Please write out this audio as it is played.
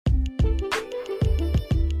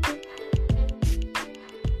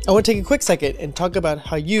I want to take a quick second and talk about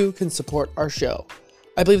how you can support our show.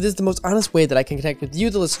 I believe this is the most honest way that I can connect with you,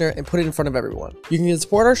 the listener, and put it in front of everyone. You can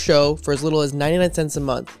support our show for as little as 99 cents a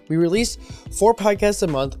month. We release 4 podcasts a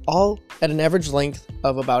month, all at an average length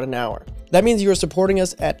of about an hour. That means you are supporting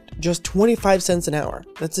us at just 25 cents an hour.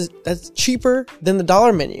 That's cheaper than the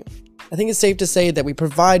dollar menu. I think it's safe to say that we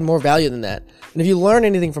provide more value than that. And if you learn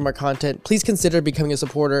anything from our content, please consider becoming a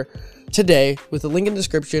supporter today with the link in the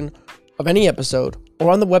description of any episode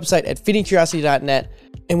or on the website at feedingcuriosity.net.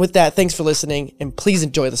 And with that, thanks for listening and please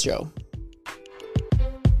enjoy the show.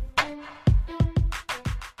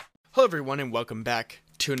 Hello everyone and welcome back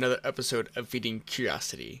to another episode of Feeding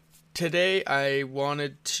Curiosity. Today I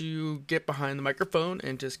wanted to get behind the microphone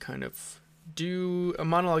and just kind of do a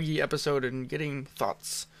monologue-y episode and getting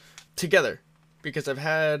thoughts together, because I've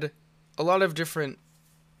had a lot of different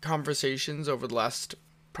conversations over the last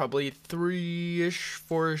probably 3-ish,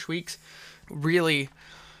 4-ish weeks. Really,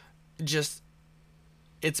 just,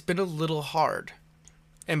 it's been a little hard.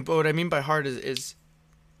 And what I mean by hard is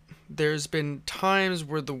there's been times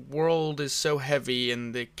where the world is so heavy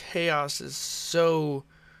and the chaos is so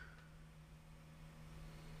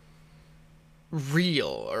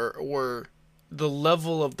real, or the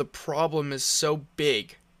level of the problem is so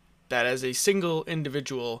big that as a single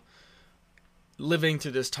individual living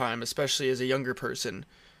through this time, especially as a younger person,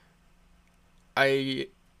 I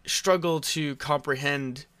struggle to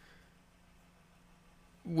comprehend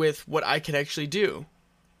with what I can actually do.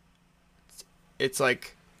 It's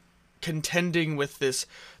like contending with this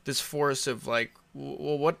force of like,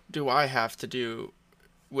 well, what do I have to do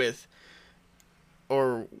with,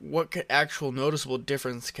 or what actual noticeable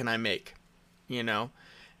difference can I make, you know?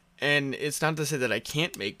 And it's not to say that I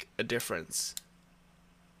can't make a difference.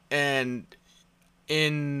 And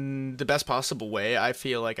in the best possible way, I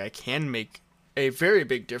feel like I can make a very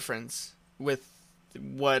big difference with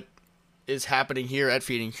what is happening here at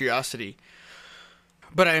Feeding Curiosity.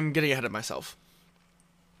 But I am getting ahead of myself.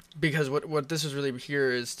 Because what this is really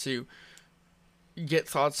here is to get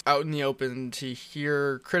thoughts out in the open, to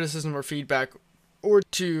hear criticism or feedback, or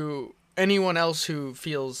to anyone else who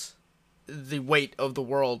feels the weight of the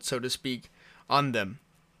world, so to speak, on them.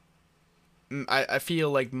 I feel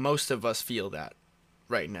like most of us feel that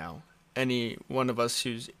right now. Any one of us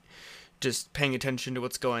who's just paying attention to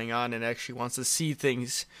what's going on and actually wants to see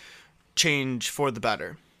things change for the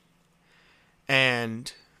better.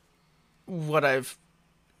 And what I've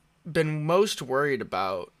been most worried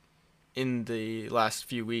about in the last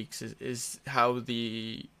few weeks is how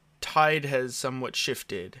the tide has somewhat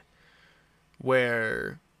shifted,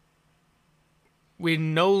 where we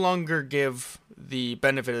no longer give the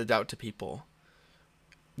benefit of the doubt to people.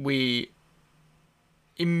 We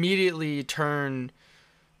immediately turn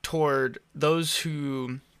toward those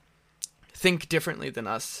who think differently than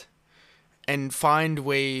us and find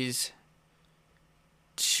ways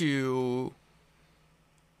to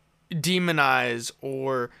demonize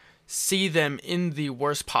or see them in the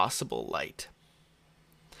worst possible light.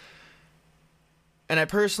 And I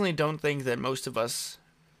personally don't think that most of us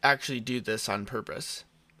actually do this on purpose,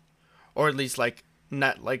 or at least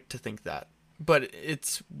not like to think that, but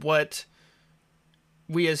it's what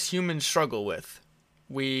we as humans struggle with.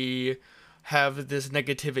 We have this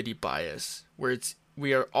negativity bias where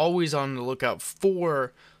we are always on the lookout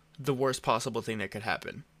for the worst possible thing that could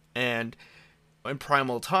happen. And in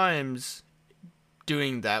primal times,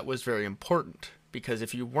 doing that was very important, because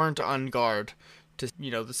if you weren't on guard to,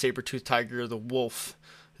 the saber-toothed tiger, the wolf,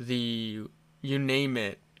 you name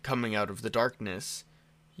it, coming out of the darkness,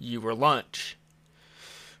 you were lunch.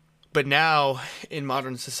 But now, in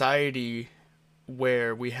modern society,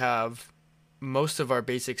 where we have most of our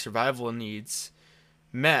basic survival needs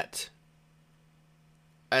met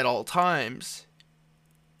at all times,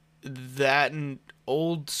 that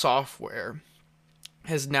old software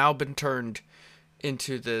has now been turned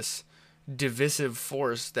into this divisive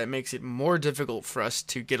force that makes it more difficult for us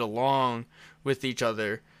to get along with each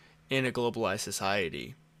other in a globalized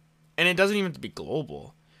society. And it doesn't even have to be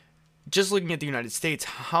global. Just looking at the United States,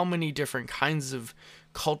 how many different kinds of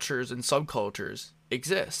cultures and subcultures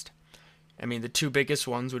exist? I mean, the two biggest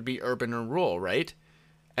ones would be urban and rural, right?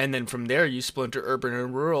 And then from there, you splinter urban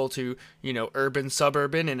and rural to, urban,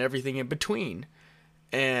 suburban, and everything in between.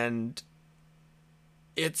 And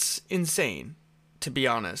it's insane, to be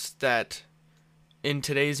honest, that in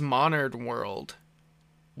today's modern world,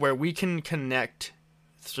 where we can connect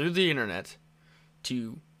through the internet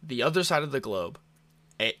to the other side of the globe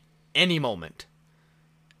at any moment,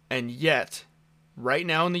 and yet, right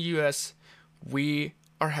now in the US, we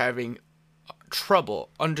are having trouble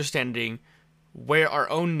understanding where our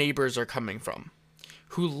own neighbors are coming from,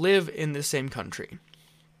 who live in the same country.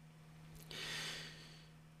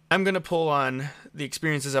 I'm going to pull on the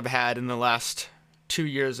experiences I've had in the last 2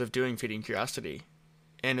 years of doing Feeding Curiosity.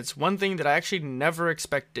 And it's one thing that I actually never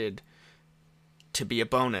expected to be a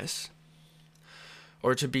bonus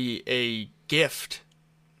or to be a gift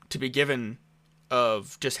to be given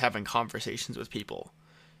of just having conversations with people.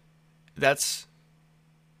 That's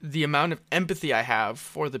the amount of empathy I have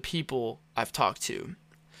for the people I've talked to.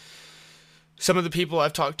 Some of the people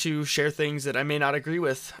I've talked to share things that I may not agree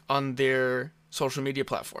with on their social media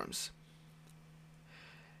platforms.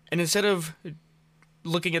 And instead of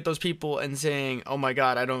looking at those people and saying, oh my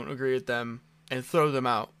God, I don't agree with them, and throw them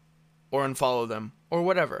out or unfollow them or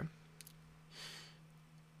whatever,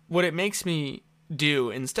 what it makes me do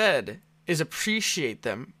instead is appreciate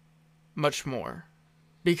them much more.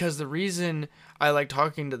 Because the reason I like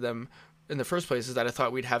talking to them in the first place is that I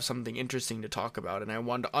thought we'd have something interesting to talk about and I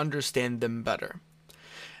wanted to understand them better.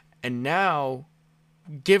 And now,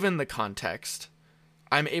 given the context,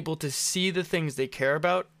 I'm able to see the things they care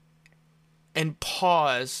about and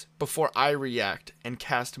pause before I react and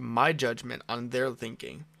cast my judgment on their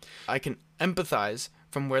thinking. I can empathize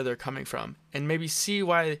from where they're coming from and maybe see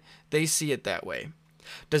why they see it that way.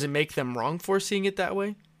 Does it make them wrong for seeing it that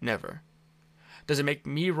way? Never. Does it make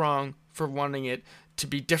me wrong for wanting it to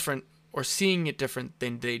be different or seeing it different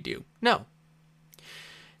than they do? No.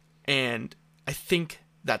 And I think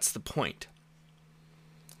that's the point.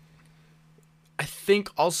 I think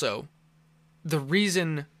also the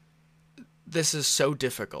reason this is so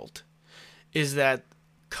difficult is that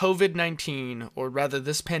COVID-19, or rather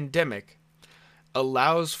this pandemic,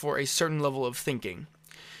 allows for a certain level of thinking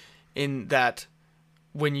in that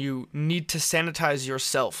when you need to sanitize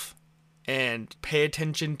yourself and pay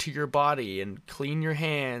attention to your body and clean your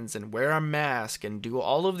hands and wear a mask and do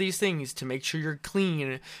all of these things to make sure you're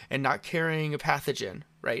clean and not carrying a pathogen,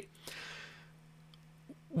 right?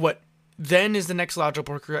 What then is the next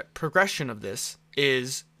logical progression of this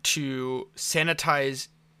is to sanitize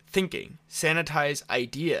thinking, sanitize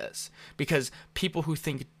ideas, because people who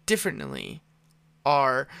think differently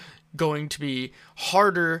are going to be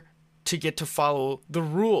harder to get to follow the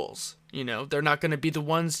rules. You know, they're not going to be the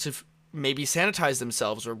ones to maybe sanitize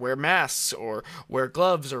themselves or wear masks or wear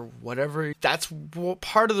gloves or whatever. That's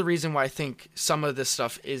part of the reason why I think some of this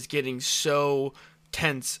stuff is getting so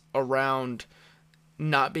tense around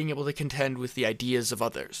not being able to contend with the ideas of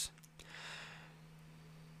others.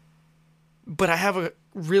 But I have a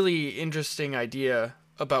really interesting idea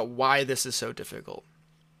about why this is so difficult.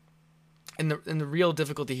 And the real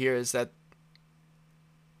difficulty here is that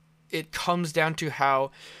it comes down to how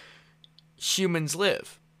humans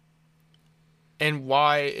live and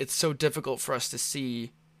why it's so difficult for us to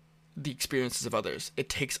see the experiences of others. It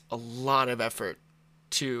takes a lot of effort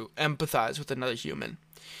to empathize with another human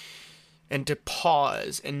and to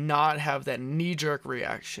pause and not have that knee-jerk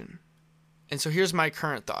reaction. And so here's my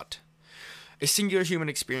current thought. A singular human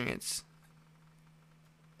experience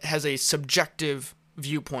has a subjective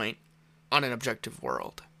viewpoint on an objective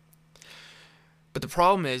world. But the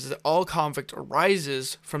problem is that all conflict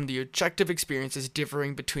arises from the objective experiences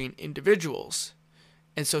differing between individuals.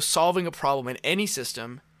 And so solving a problem in any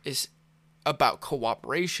system is about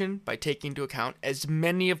cooperation by taking into account as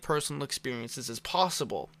many of personal experiences as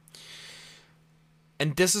possible.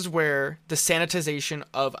 And this is where the sanitization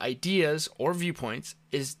of ideas or viewpoints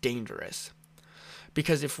is dangerous.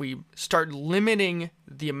 Because if we start limiting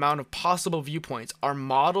the amount of possible viewpoints, our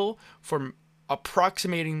model for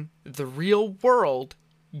approximating the real world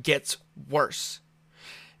gets worse.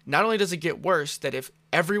 Not only does it get worse, that if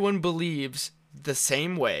everyone believes the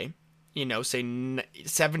same way, you know, say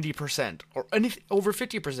 70% or over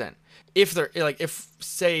 50%, if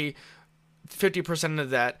say 50% of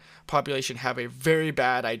that population have a very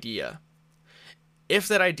bad idea, if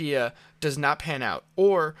that idea does not pan out,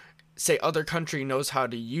 or say other country knows how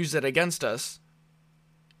to use it against us,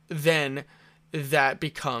 then that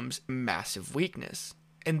becomes massive weakness.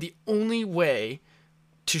 And the only way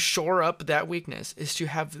to shore up that weakness is to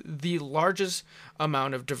have the largest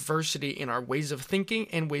amount of diversity in our ways of thinking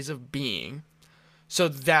and ways of being, so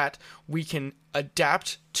that we can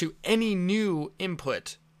adapt to any new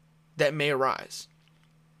input that may arise.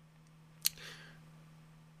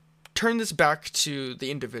 Turn this back to the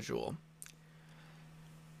individual.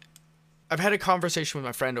 I've had a conversation with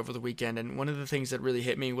my friend over the weekend, and one of the things that really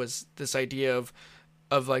hit me was this idea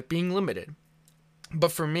of like being limited.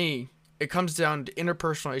 But for me, it comes down to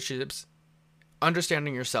interpersonal relationships,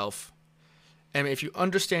 understanding yourself. And if you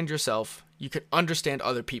understand yourself, you can understand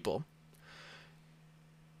other people.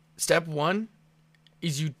 Step one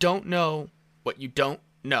is you don't know what you don't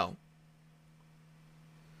know.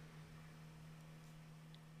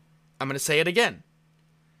 I'm going to say it again.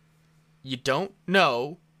 You don't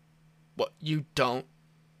know what you don't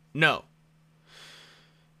know.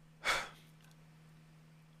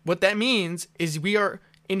 What that means is we are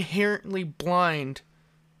inherently blind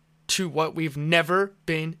to what we've never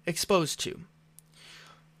been exposed to.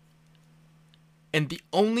 And the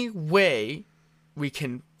only way we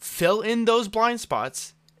can fill in those blind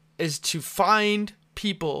spots is to find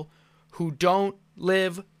people who don't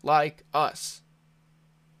live like us.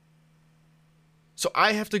 So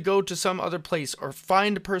I have to go to some other place or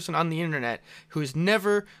find a person on the internet who has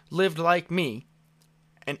never lived like me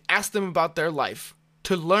and ask them about their life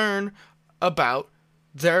to learn about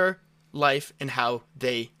their life and how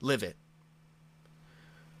they live it.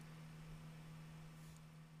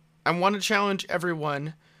 I want to challenge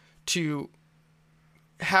everyone to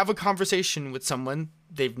have a conversation with someone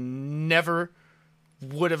they've never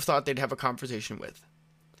would have thought they'd have a conversation with.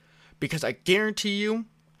 Because I guarantee you,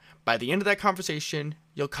 by the end of that conversation,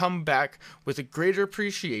 you'll come back with a greater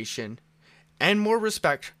appreciation and more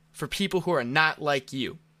respect for people who are not like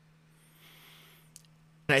you.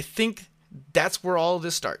 And I think that's where all of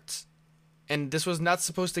this starts. And this was not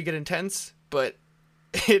supposed to get intense, but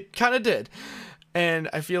it kind of did. And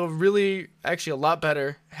I feel really, actually a lot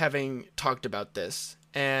better having talked about this.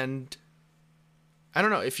 And I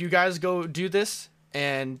don't know, if you guys go do this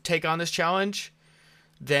and take on this challenge,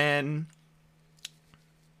 then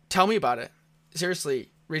tell me about it.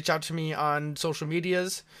 Seriously, reach out to me on social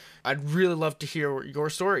medias. I'd really love to hear your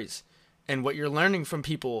stories and what you're learning from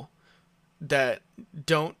people that they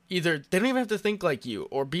don't even have to think like you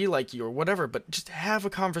or be like you or whatever, but just have a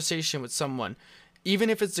conversation with someone, even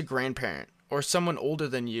if it's a grandparent or someone older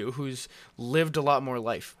than you who's lived a lot more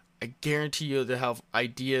life. I guarantee you they'll have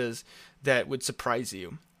ideas that would surprise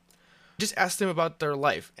you. Just ask them about their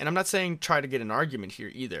life. And I'm not saying try to get an argument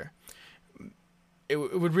here either. It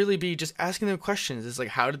would really be just asking them questions. It's like,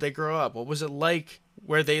 how did they grow up? What was it like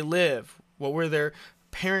where they live? What were their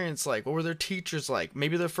parents like? What were their teachers like?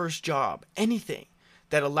 Maybe their first job. Anything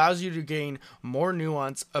that allows you to gain more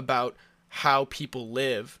nuance about how people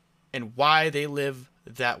live and why they live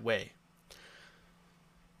that way.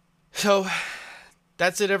 So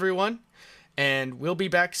that's it, everyone. And we'll be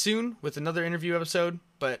back soon with another interview episode.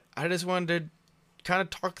 But I just wanted to kind of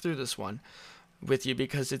talk through this one with you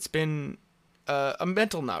because it's been a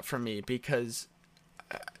mental knot for me, because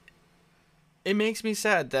it makes me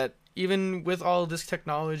sad that even with all this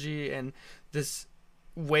technology and this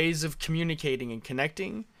ways of communicating and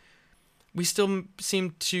connecting, we still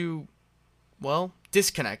seem to,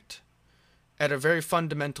 disconnect at a very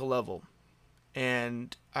fundamental level.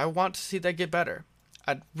 And I want to see that get better.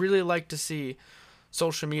 I'd really like to see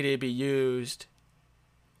social media be used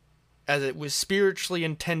as it was spiritually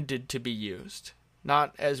intended to be used,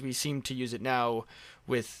 not as we seem to use it now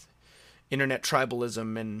with internet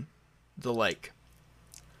tribalism and the like.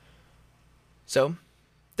 So,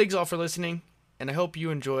 thanks all for listening, and I hope you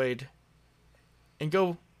enjoyed, and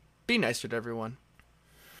go be nicer to everyone.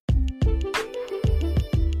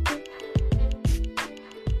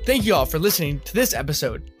 Thank you all for listening to this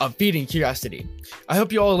episode of Feeding Curiosity. I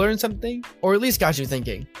hope you all learned something, or at least got you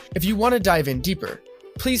thinking. If you want to dive in deeper,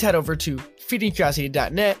 please head over to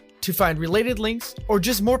feedingcuriosity.net to find related links or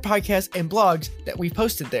just more podcasts and blogs that we've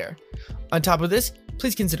posted there. On top of this,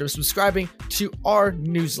 please consider subscribing to our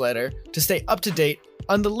newsletter to stay up to date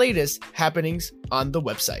on the latest happenings on the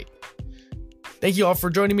website. Thank you all for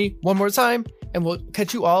joining me one more time, and we'll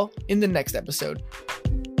catch you all in the next episode.